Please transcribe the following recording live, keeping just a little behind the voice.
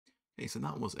Okay, so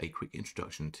that was a quick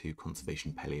introduction to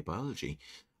conservation paleobiology,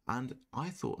 and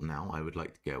I thought now I would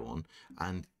like to go on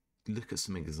and look at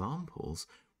some examples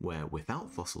where without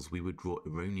fossils we would draw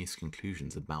erroneous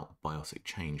conclusions about biotic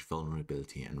change,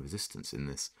 vulnerability and resistance in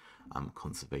this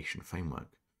conservation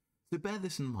framework. So bear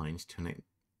this in mind to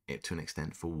an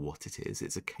extent for what it is.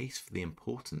 It's a case for the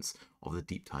importance of the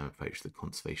deep time approach that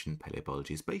conservation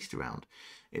paleobiology is based around.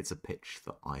 It's a pitch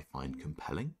that I find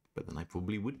compelling, but then I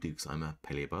probably would do because I'm a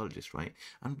paleobiologist, right?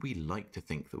 And we like to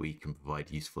think that we can provide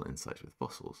useful insights with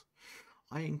fossils.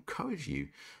 I encourage you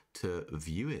to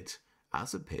view it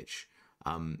as a pitch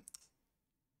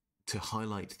to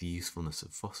highlight the usefulness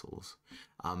of fossils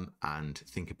and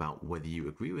think about whether you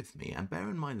agree with me. And bear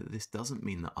in mind that this doesn't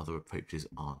mean that other approaches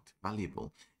aren't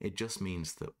valuable. It just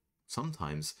means that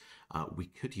sometimes we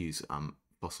could use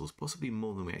fossils possibly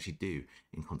more than we actually do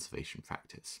in conservation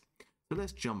practice. So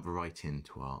let's jump right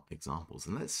into our examples,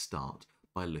 and let's start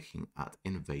by looking at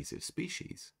invasive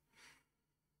species.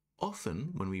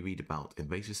 Often when we read about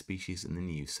invasive species in the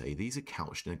news, say these are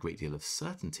couched in a great deal of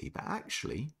certainty, but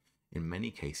actually in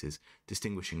many cases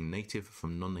distinguishing native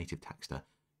from non-native taxa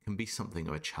can be something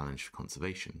of a challenge for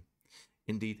conservation.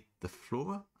 Indeed, the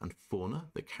flora and fauna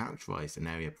that characterized an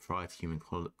area prior to human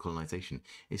colonization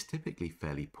is typically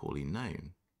fairly poorly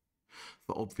known.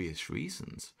 For obvious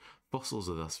reasons, fossils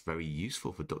are thus very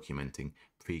useful for documenting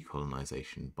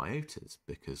pre-colonization biotas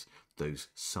because those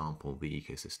sample the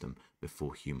ecosystem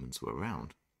before humans were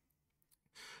around.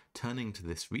 Turning to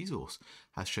this resource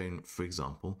has shown, for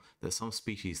example, that some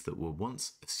species that were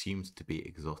once assumed to be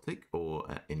exotic or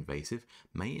invasive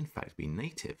may in fact be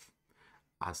native.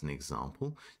 As an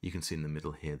example, you can see in the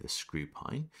middle here the screw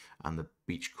pine and the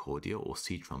beech cordia or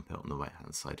sea trumpet on the right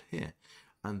hand side here.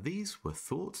 And these were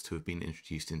thought to have been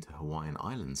introduced into Hawaiian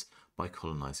Islands by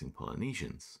colonizing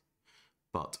Polynesians.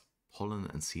 But pollen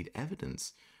and seed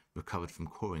evidence recovered from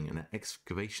coring and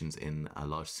excavations in a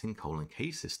large sinkhole and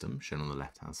cave system, shown on the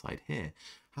left-hand side here,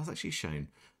 has actually shown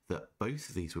that both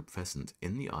of these were present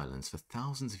in the islands for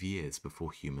thousands of years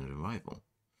before human arrival.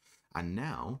 And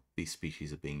now these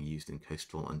species are being used in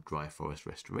coastal and dry forest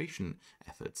restoration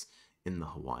efforts in the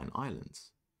Hawaiian Islands.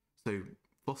 So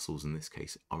fossils in this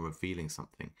case are revealing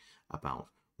something about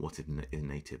what is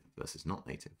native versus not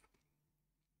native.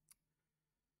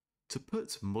 To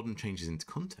put modern changes into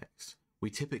context, we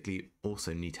typically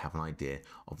also need to have an idea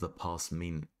of the past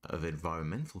mean of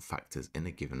environmental factors in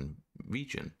a given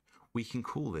region. We can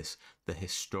call this the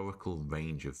historical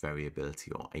range of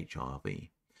variability, or HRV.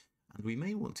 And we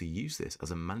may want to use this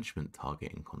as a management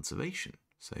target in conservation.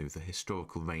 So the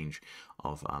historical range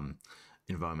of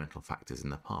environmental factors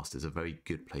in the past is a very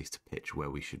good place to pitch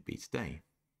where we should be today.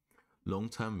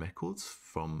 Long-term records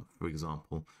from, for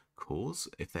example, cores,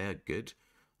 if they are good,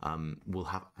 will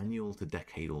have annual to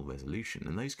decadal resolution,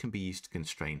 and those can be used to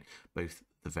constrain both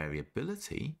the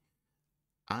variability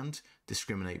and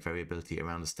discriminate variability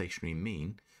around a stationary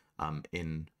mean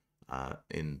in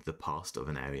the past of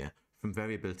an area from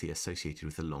variability associated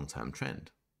with a long-term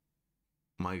trend.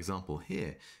 My example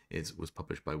here was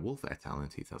published by Wolf et al. In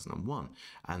 2001,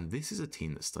 and this is a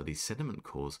team that studies sediment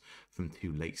cores from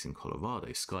two lakes in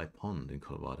Colorado. Sky Pond in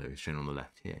Colorado is shown on the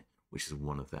left here, which is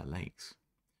one of their lakes.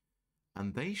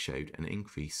 And they showed an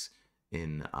increase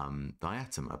in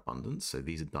diatom abundance. So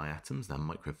these are diatoms, they're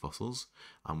microfossils,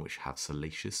 which have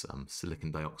siliceous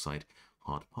silicon dioxide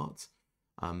hard parts.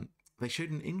 They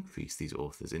showed an increase, these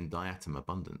authors, in diatom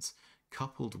abundance,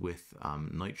 coupled with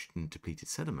nitrogen depleted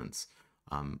sediments,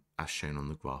 as shown on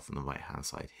the graph on the right hand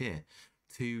side here,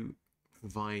 to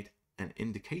provide an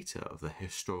indicator of the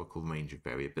historical range of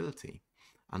variability.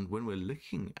 And when we're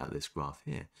looking at this graph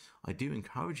here, I do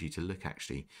encourage you to look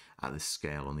actually at the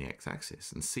scale on the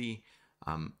x-axis and see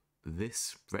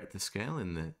this breadth of scale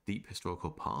in the deep historical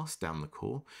past down the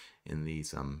core in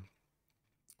these and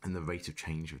the rate of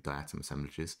change of diatom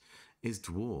assemblages is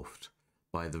dwarfed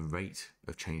by the rate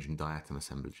of change in diatom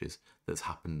assemblages that's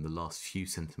happened in the last few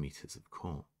centimeters of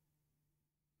core.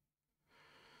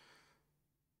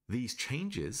 These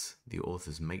changes, the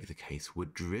authors make the case, were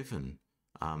driven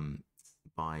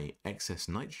by excess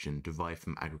nitrogen derived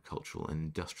from agricultural and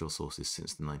industrial sources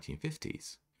since the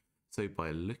 1950s. So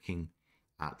by looking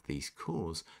at these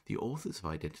cores, the authors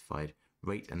have identified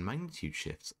rate and magnitude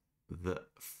shifts that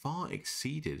far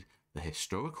exceeded the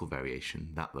historical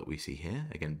variation that we see here,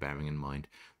 again bearing in mind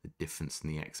the difference in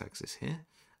the x-axis here,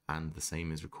 and the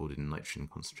same is recorded in nitrogen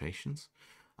concentrations.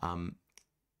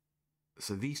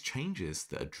 So these changes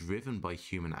that are driven by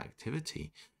human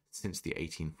activity since the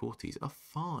 1840s are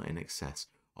far in excess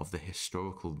of the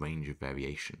historical range of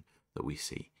variation that we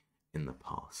see in the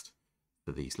past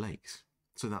for these lakes.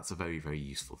 So that's a very, very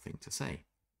useful thing to say.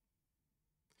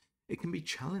 It can be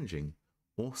challenging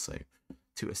also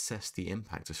to assess the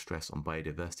impact of stress on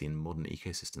biodiversity in modern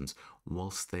ecosystems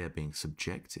whilst they are being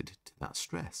subjected to that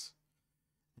stress.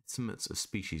 Estimates of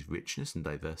species richness and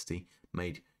diversity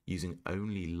made using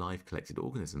only live collected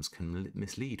organisms can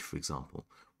mislead, for example,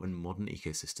 when modern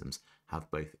ecosystems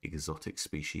have both exotic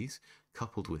species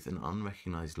coupled with an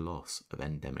unrecognized loss of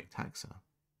endemic taxa.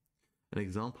 An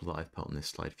example that I've put on this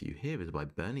slide for you here is by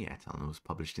Bernie et al. And was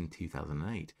published in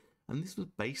 2008. And this was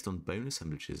based on bone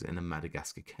assemblages in a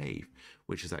Madagascar cave,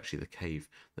 which is actually the cave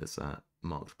that's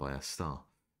marked by a star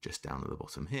just down at the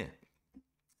bottom here.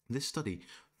 This study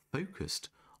focused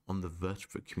on the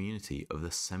vertebrate community of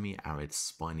the semi-arid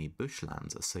spiny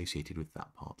bushlands associated with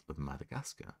that part of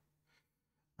Madagascar.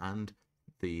 And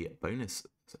the bone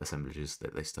assemblages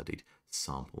that they studied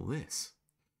sample this.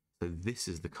 So this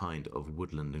is the kind of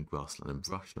woodland and grassland and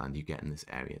brushland you get in this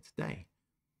area today.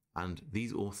 And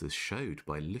these authors showed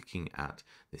by looking at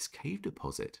this cave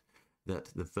deposit that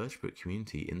the vertebrate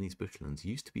community in these bushlands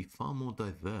used to be far more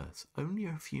diverse only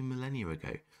a few millennia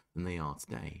ago than they are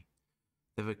today.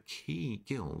 There are key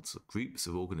guilds, groups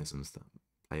of organisms that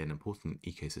play an important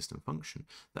ecosystem function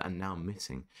that are now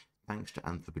missing thanks to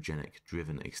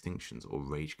anthropogenic-driven extinctions or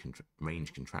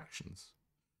range contractions.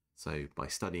 So by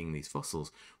studying these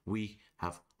fossils, we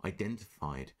have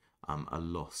identified a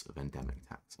loss of endemic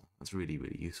taxa. That's really,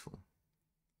 really useful.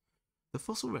 The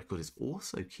fossil record is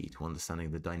also key to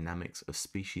understanding the dynamics of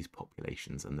species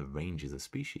populations and the ranges of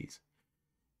species.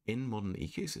 In modern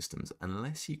ecosystems,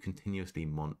 unless you continuously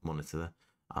monitor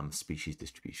species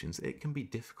distributions, it can be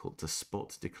difficult to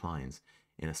spot declines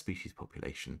in a species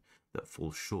population that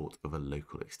falls short of a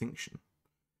local extinction.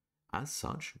 As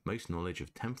such, most knowledge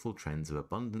of temporal trends of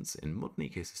abundance in modern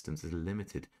ecosystems is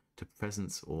limited to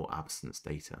presence or absence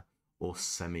data or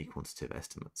semi-quantitative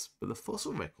estimates, but the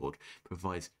fossil record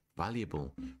provides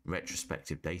valuable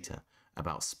retrospective data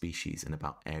about species and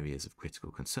about areas of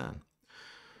critical concern.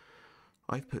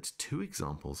 I've put two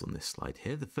examples on this slide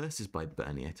here. The first is by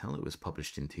Bernie et al. It was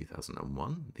published in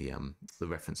 2001. The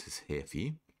reference is here for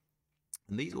you.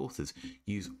 And these authors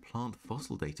use plant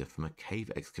fossil data from a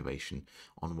cave excavation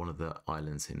on one of the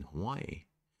islands in Hawaii.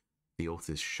 The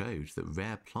authors showed that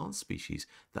rare plant species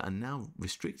that are now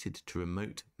restricted to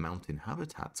remote mountain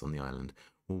habitats on the island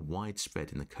were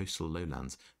widespread in the coastal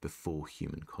lowlands before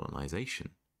human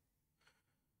colonization.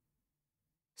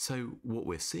 So what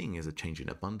we're seeing is a change in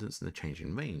abundance and a change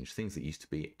in range. Things that used to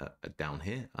be down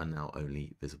here are now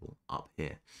only visible up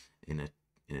here in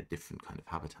a different kind of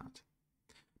habitat.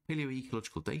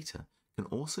 Palaeoecological data can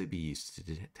also be used to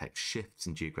detect shifts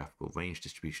in geographical range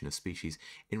distribution of species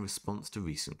in response to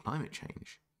recent climate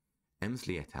change.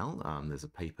 Emsley et al., there's a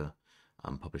paper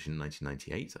published in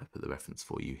 1998, I put the reference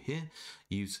for you here,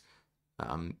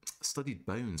 studied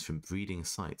bones from breeding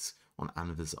sites on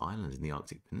Anvers Island in the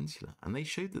Arctic Peninsula, and they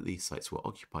showed that these sites were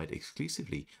occupied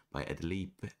exclusively by Adelie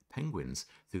penguins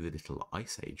through the Little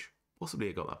Ice Age. Possibly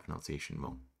I got that pronunciation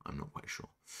wrong, I'm not quite sure.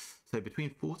 So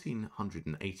between 1400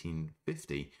 and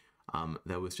 1850,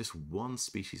 there was just one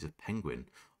species of penguin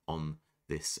on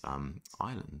this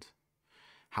island.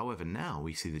 However, now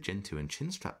we see the Gentoo and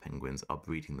chinstrap penguins are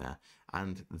breeding there,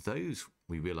 and those,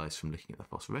 we realise from looking at the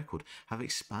fossil record, have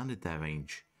expanded their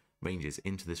ranges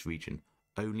into this region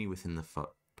only within the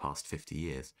past 50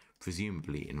 years,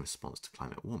 presumably in response to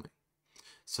climate warming.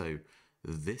 So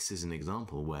this is an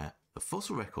example where the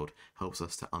fossil record helps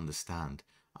us to understand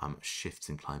shifts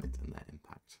in climate and their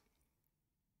impact.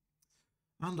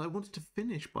 And I wanted to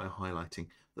finish by highlighting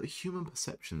that human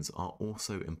perceptions are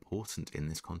also important in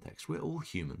this context. We're all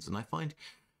humans, and I find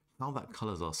how that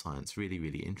colours our science really,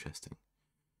 really interesting.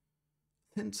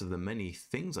 Hence, of the many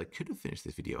things I could have finished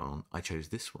this video on, I chose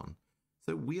this one.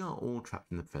 So we are all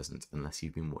trapped in the present unless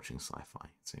you've been watching sci-fi.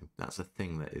 So that's a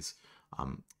thing that is,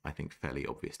 I think, fairly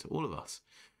obvious to all of us.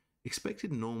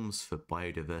 Expected norms for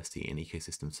biodiversity and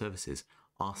ecosystem services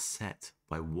are set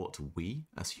by what we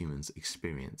as humans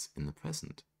experience in the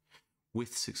present.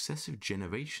 With successive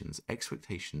generations,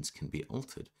 expectations can be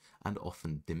altered and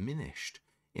often diminished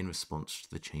in response to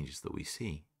the changes that we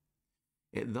see.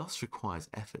 It thus requires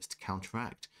efforts to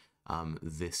counteract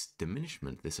this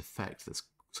diminishment, this effect that's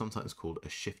sometimes called a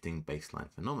shifting baseline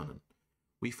phenomenon.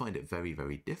 We find it very,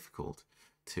 very difficult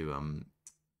to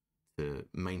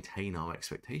maintain our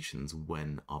expectations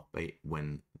when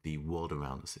the world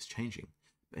around us is changing.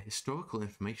 But historical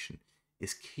information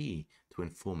is key to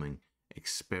informing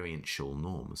experiential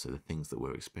norms, so the things that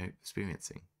we're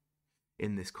experiencing.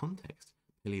 In this context,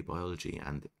 paleobiology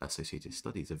and associated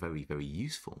studies are very, very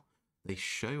useful. They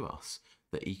show us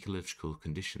that ecological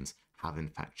conditions have in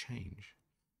fact changed.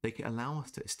 They can allow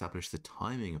us to establish the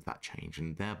timing of that change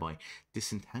and thereby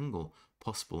disentangle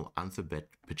possible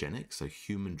anthropogenic, so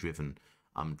human-driven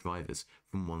drivers,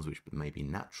 from ones which may be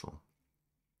natural.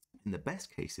 In the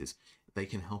best cases, they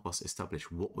can help us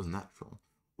establish what was natural,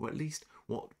 or at least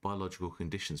what biological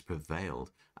conditions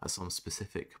prevailed at some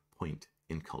specific point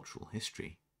in cultural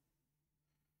history.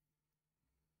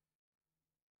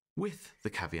 With the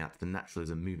caveat, the natural is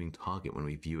a moving target when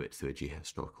we view it through a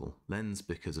geohistorical lens,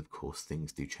 because of course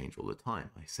things do change all the time.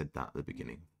 I said that at the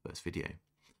beginning of the first video.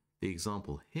 The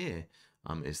example here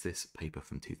is this paper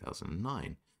from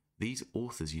 2009. These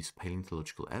authors used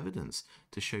paleontological evidence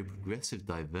to show progressive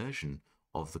diversion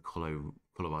of the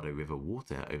Colorado River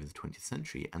water over the 20th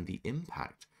century and the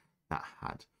impact that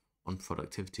had on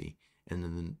productivity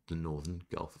in the northern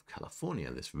Gulf of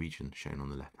California, this region shown on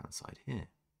the left-hand side here.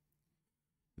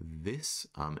 This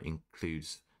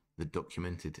includes the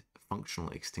documented functional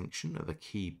extinction of a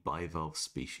key bivalve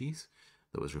species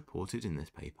that was reported in this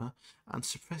paper, and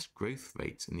suppressed growth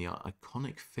rates in the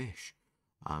iconic fish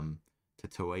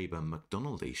Tetoeba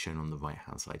macdonaldi, shown on the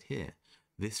right-hand side here.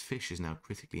 This fish is now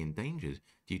critically endangered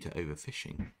due to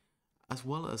overfishing, as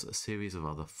well as a series of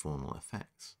other faunal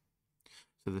effects.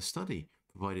 So the study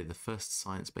provided the first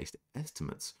science-based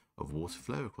estimates of water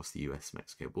flow across the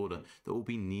US-Mexico border that will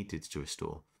be needed to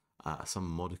restore some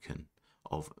modicum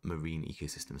of marine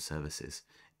ecosystem services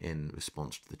in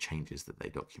response to the changes that they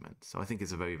document. So I think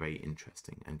it's a very, very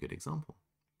interesting and good example.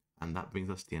 And that brings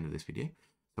us to the end of this video.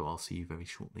 So I'll see you very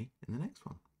shortly in the next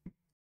one.